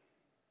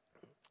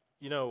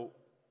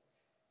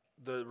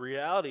 the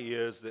reality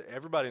is that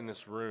everybody in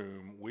this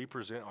room, we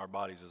present our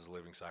bodies as a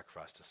living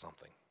sacrifice to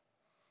something.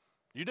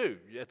 You do.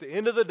 At the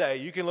end of the day,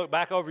 you can look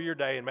back over your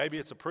day, and maybe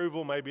it's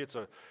approval, maybe it's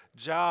a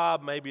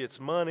job, maybe it's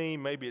money,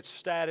 maybe it's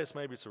status,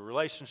 maybe it's a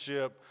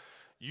relationship.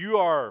 You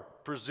are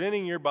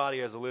presenting your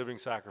body as a living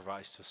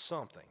sacrifice to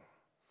something.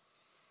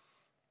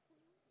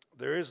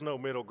 There is no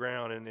middle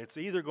ground, and it's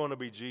either going to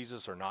be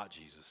Jesus or not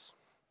Jesus.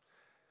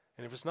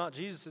 And if it's not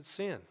Jesus, it's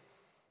sin.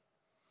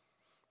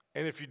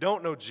 And if you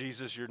don't know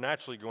Jesus, you're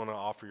naturally going to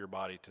offer your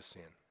body to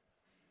sin.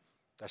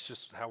 That's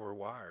just how we're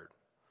wired.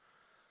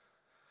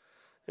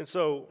 And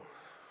so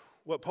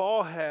what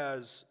Paul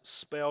has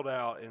spelled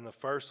out in the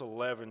first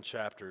 11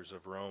 chapters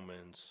of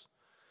Romans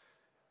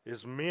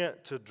is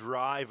meant to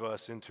drive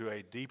us into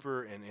a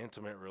deeper and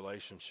intimate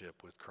relationship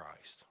with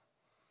Christ.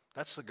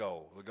 That's the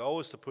goal. The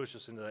goal is to push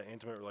us into that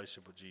intimate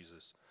relationship with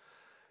Jesus.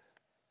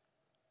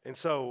 And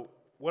so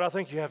what I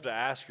think you have to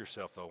ask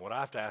yourself, though, what I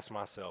have to ask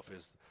myself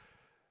is,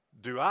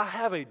 do I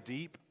have a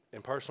deep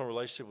and personal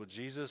relationship with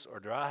Jesus,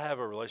 or do I have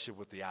a relationship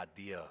with the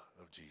idea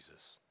of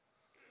Jesus?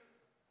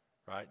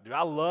 Right? Do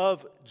I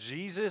love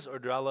Jesus, or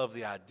do I love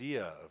the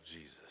idea of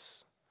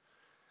Jesus?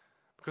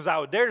 Because I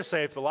would dare to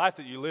say if the life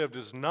that you live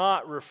does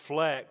not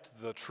reflect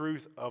the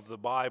truth of the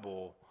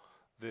Bible,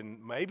 then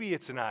maybe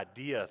it's an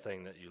idea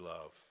thing that you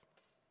love.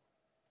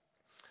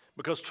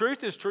 Because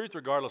truth is truth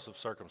regardless of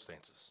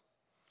circumstances.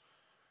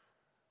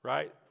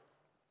 right?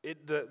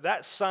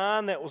 That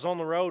sign that was on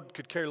the road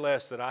could care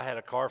less that I had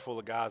a car full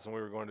of guys and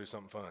we were going to do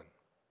something fun.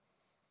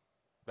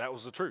 That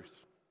was the truth.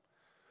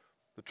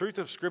 The truth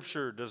of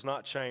Scripture does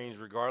not change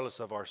regardless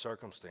of our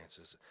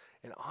circumstances.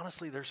 And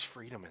honestly, there's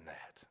freedom in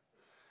that.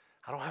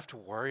 I don't have to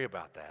worry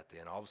about that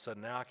then. All of a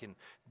sudden now I can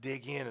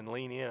dig in and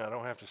lean in. I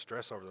don't have to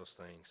stress over those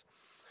things.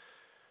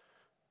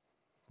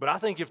 But I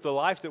think if the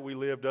life that we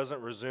live doesn't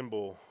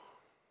resemble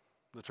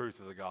the truth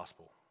of the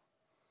gospel,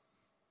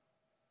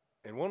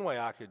 and one way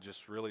I could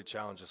just really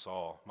challenge us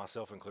all,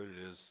 myself included,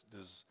 is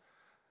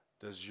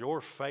does your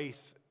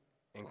faith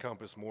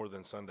encompass more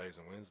than Sundays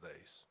and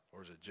Wednesdays?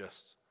 Or is it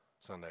just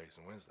Sundays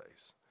and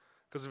Wednesdays?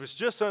 Because if it's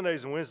just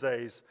Sundays and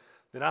Wednesdays,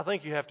 then I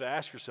think you have to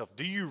ask yourself,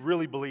 do you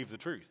really believe the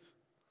truth?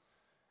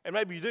 And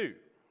maybe you do.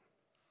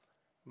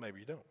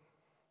 Maybe you don't.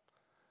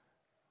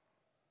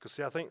 Because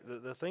see, I think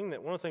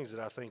one of the things that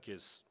I think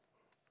is,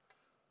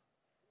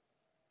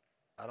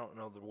 I don't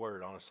know the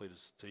word, honestly,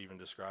 to even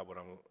describe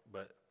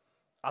but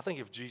I think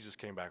if Jesus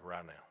came back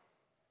right now,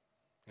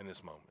 in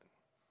this moment,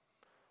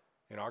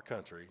 in our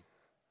country,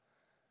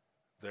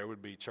 there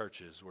would be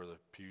churches where the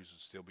pews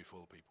would still be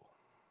full of people.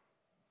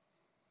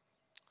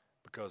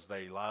 Because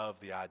they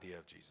love the idea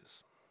of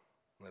Jesus.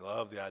 They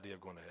love the idea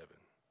of going to heaven.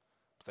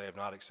 But they have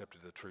not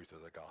accepted the truth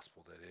of the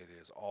gospel, that it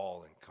is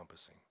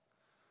all-encompassing.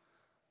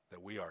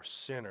 That we are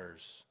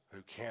sinners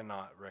who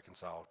cannot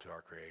reconcile to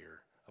our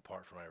Creator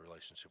apart from a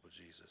relationship with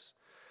Jesus.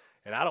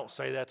 And I don't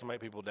say that to make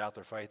people doubt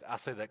their faith. I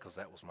say that because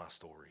that was my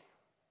story.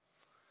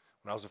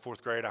 When I was in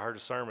fourth grade, I heard a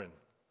sermon,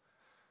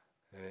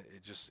 and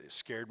it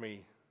scared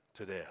me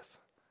to death.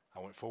 I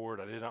went forward.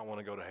 I did not want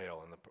to go to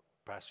hell. And the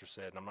pastor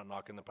said, and I'm not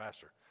knocking the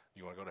pastor,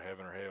 you want to go to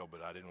heaven or hell,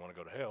 but I didn't want to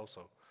go to hell,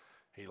 so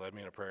he led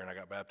me in a prayer, and I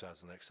got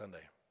baptized the next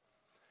Sunday.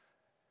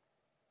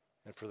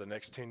 And for the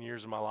next 10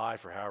 years of my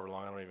life, or however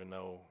long, I don't even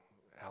know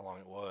how long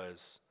it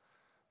was,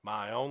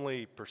 my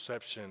only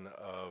perception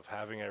of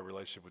having a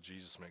relationship with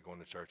Jesus meant going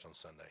to church on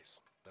Sundays.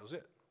 That was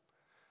it.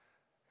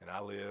 And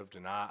I lived,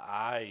 and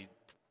I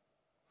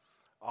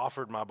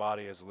offered my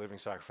body as a living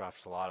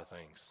sacrifice to a lot of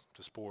things,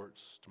 to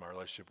sports, to my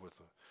relationship with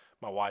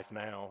my wife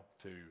now,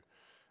 to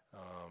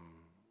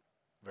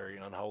very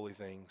unholy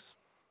things.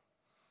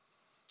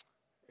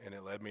 And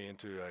it led me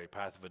into a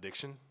path of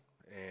addiction.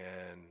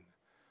 And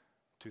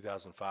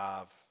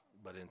 2005,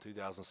 but in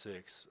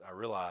 2006, I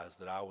realized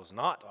that I was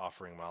not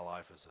offering my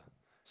life as a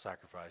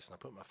sacrifice, and I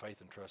put my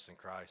faith and trust in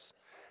Christ,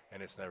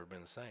 and it's never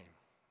been the same.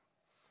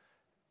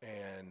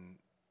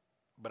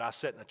 But I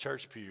sat in a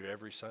church pew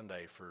every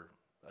Sunday for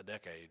a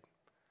decade,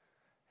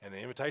 and the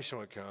invitation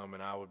would come,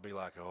 and I would be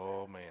like,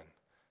 oh man,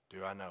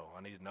 do I know?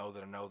 I need to know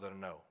that I know that I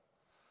know.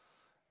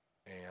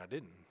 And I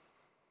didn't.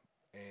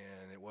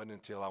 And it wasn't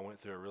until I went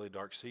through a really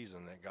dark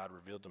season that God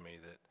revealed to me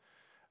that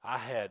I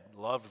had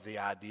loved the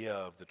idea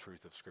of the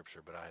truth of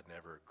Scripture, but I had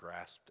never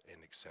grasped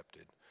and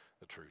accepted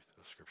the truth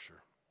of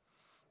Scripture.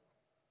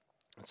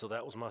 And so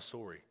that was my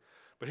story.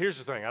 But here's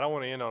the thing. I don't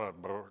want to end on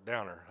a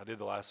downer. I did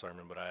the last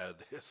sermon, but I added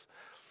this.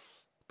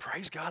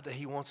 Praise God that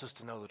He wants us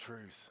to know the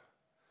truth.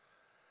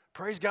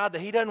 Praise God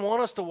that He doesn't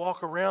want us to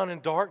walk around in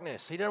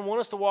darkness. He doesn't want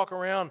us to walk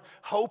around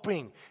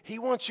hoping. He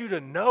wants you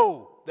to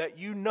know that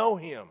you know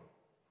Him.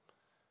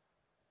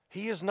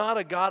 He is not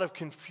a God of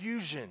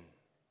confusion.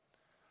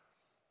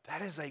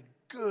 That is a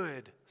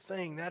good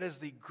thing. That is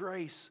the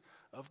grace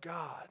of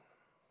God.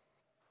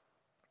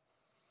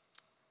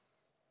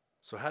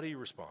 So how do you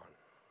respond?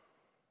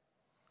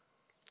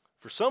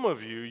 For some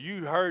of you,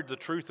 you heard the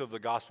truth of the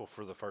gospel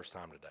for the first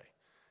time today.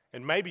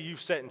 And maybe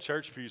you've sat in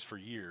church pews for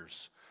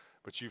years,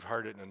 but you've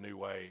heard it in a new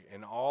way.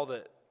 And all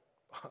that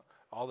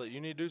you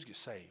need to do is get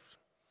saved.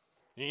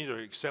 You need to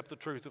accept the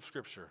truth of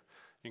Scripture.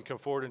 You can come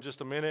forward in just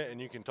a minute, and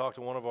you can talk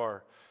to one of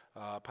our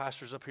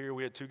pastors up here.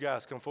 We had two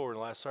guys come forward in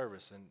the last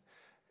service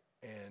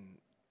and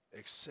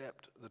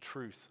accept the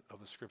truth of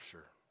the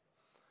Scripture.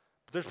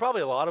 But there's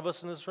probably a lot of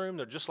us in this room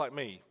that are just like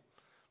me.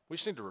 We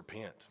just need to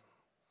repent.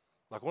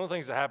 Like one of the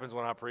things that happens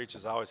when I preach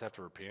is I always have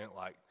to repent.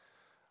 Like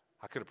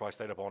I could have probably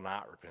stayed up all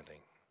night repenting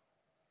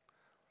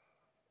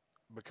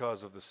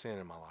because of the sin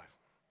in my life.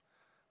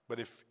 But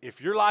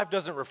if your life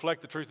doesn't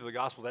reflect the truth of the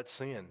gospel, that's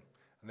sin.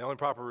 And the only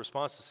proper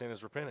response to sin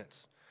is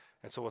repentance.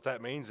 And so what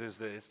that means is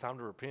that it's time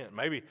to repent.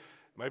 Maybe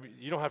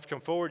you don't have to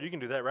come forward. You can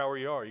do that right where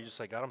you are. You just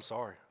say, God, I'm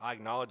sorry. I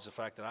acknowledge the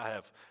fact that I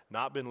have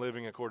not been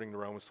living according to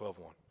Romans 12:1,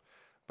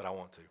 but I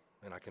want to,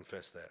 and I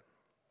confess that.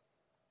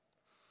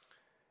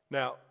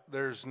 Now,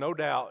 there's no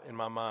doubt in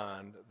my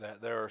mind that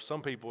there are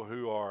some people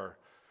who are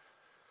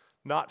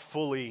not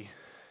fully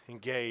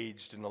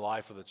engaged in the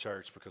life of the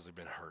church because they've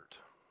been hurt.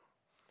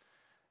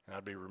 And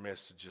I'd be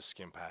remiss to just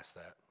skim past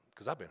that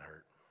because I've been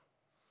hurt.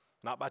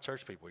 Not by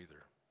church people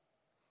either.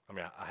 I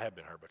mean, I have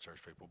been hurt by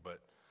church people, but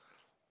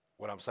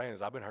what I'm saying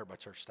is I've been hurt by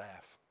church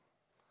staff.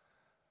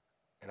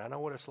 And I know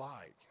what it's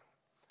like.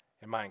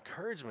 And my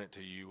encouragement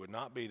to you would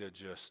not be to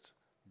just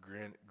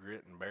grit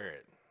and bear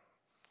it,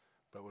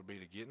 but would be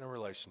to get in a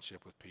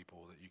relationship with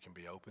people that you can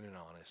be open and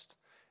honest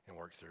and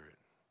work through it.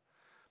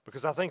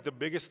 Because I think the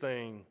biggest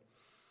thing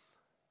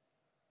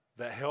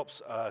that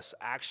helps us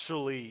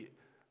actually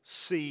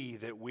see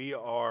that we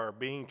are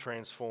being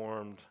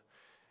transformed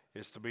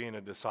is to be in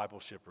a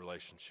discipleship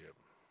relationship.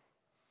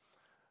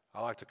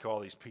 I like to call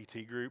these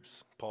PT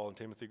groups, Paul and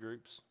Timothy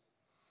groups.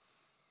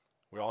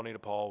 We all need a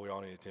Paul, we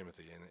all need a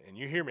Timothy. And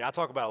you hear me, I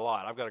talk about it a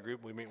lot. I've got a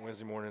group, we meet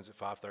Wednesday mornings at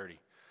 5:30.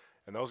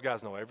 And those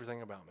guys know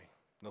everything about me,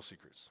 no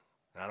secrets.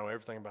 And I know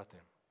everything about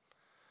them.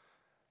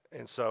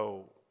 And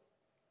so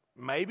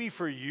maybe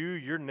for you,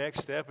 your next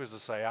step is to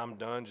say, I'm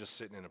done just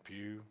sitting in a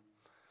pew.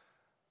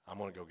 I'm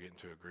going to go get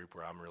into a group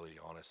where I'm really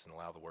honest and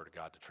allow the Word of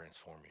God to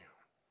transform you.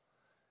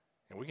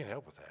 And we can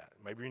help with that.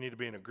 Maybe you need to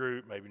be in a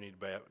group. Maybe you need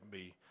to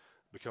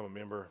become a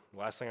member.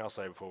 Last thing I'll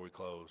say before we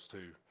close,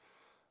 too.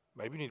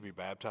 Maybe you need to be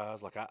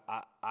baptized. Like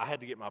I had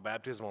to get my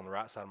baptism on the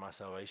right side of my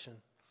salvation.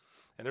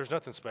 And there's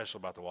nothing special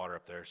about the water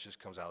up there. It just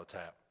comes out of the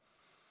tap.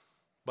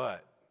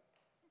 But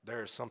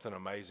there is something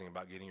amazing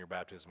about getting your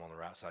baptism on the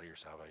right side of your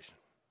salvation.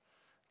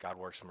 God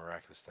works some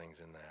miraculous things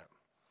in that.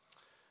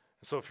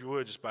 And so if you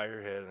would, just bow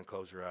your head and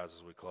close your eyes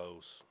as we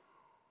close.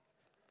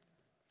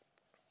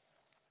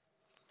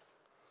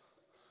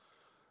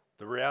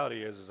 The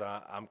reality is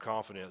I'm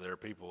confident there are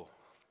people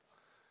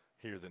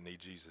here that need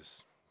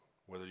Jesus.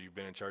 Whether you've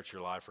been in church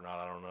your life or not,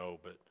 I don't know.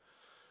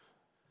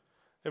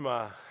 And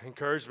my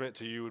encouragement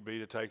to you would be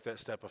to take that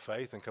step of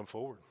faith and come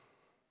forward.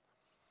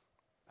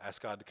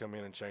 Ask God to come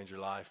in and change your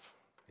life.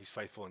 He's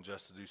faithful and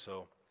just to do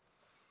so.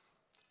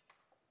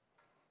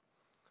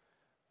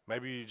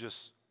 Maybe you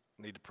just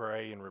need to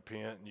pray and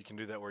repent, and you can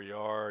do that where you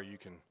are. Or you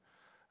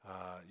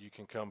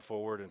can come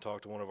forward and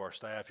talk to one of our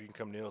staff. You can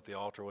come kneel at the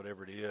altar,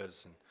 whatever it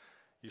is. And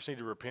you just need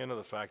to repent of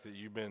the fact that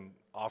you've been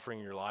offering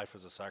your life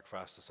as a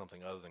sacrifice to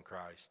something other than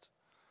Christ.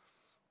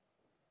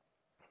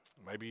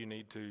 Maybe you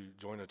need to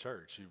join a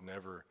church. You've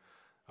never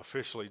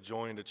officially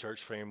joined a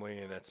church family,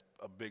 and that's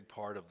a big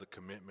part of the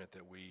commitment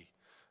that we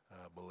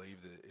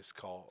believe that is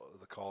called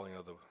the calling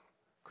of the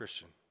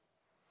Christian.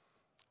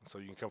 And so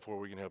you can come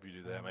forward, we can help you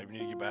do that. Maybe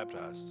you need to get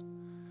baptized.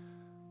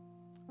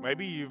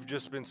 Maybe you've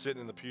just been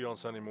sitting in the pew on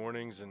Sunday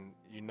mornings and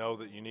you know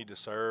that you need to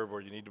serve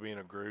or you need to be in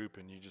a group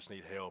and you just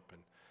need help.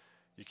 And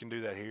you can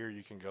do that here.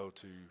 You can go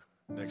to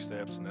Next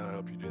Steps and they'll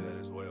help you do that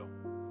as well.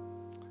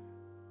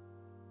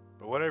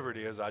 But whatever it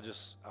is, I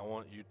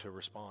want you to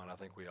respond. I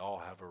think we all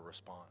have a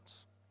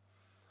response.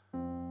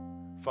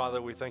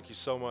 Father, we thank you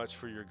so much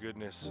for your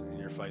goodness and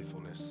your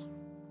faithfulness.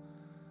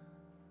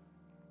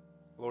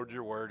 Lord,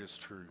 your word is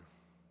true.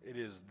 It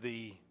is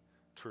the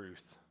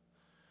truth.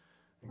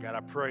 And God,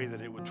 I pray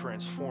that it would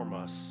transform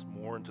us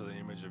more into the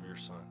image of your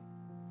Son.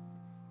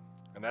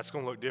 And that's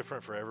going to look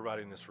different for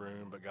everybody in this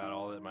room, but God,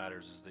 all that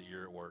matters is that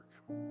you're at work.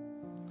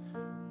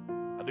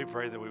 I do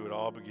pray that we would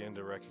all begin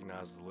to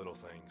recognize the little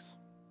things,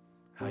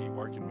 how you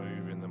work and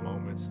move in the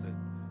moments that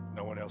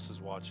no one else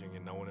is watching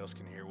and no one else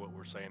can hear what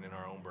we're saying in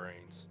our own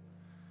brains.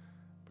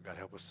 But God,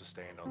 help us to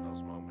stand on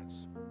those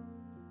moments.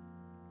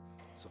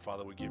 So,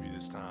 Father, we give you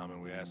this time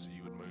and we ask that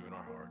you would move in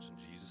our hearts.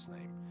 In Jesus'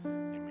 name.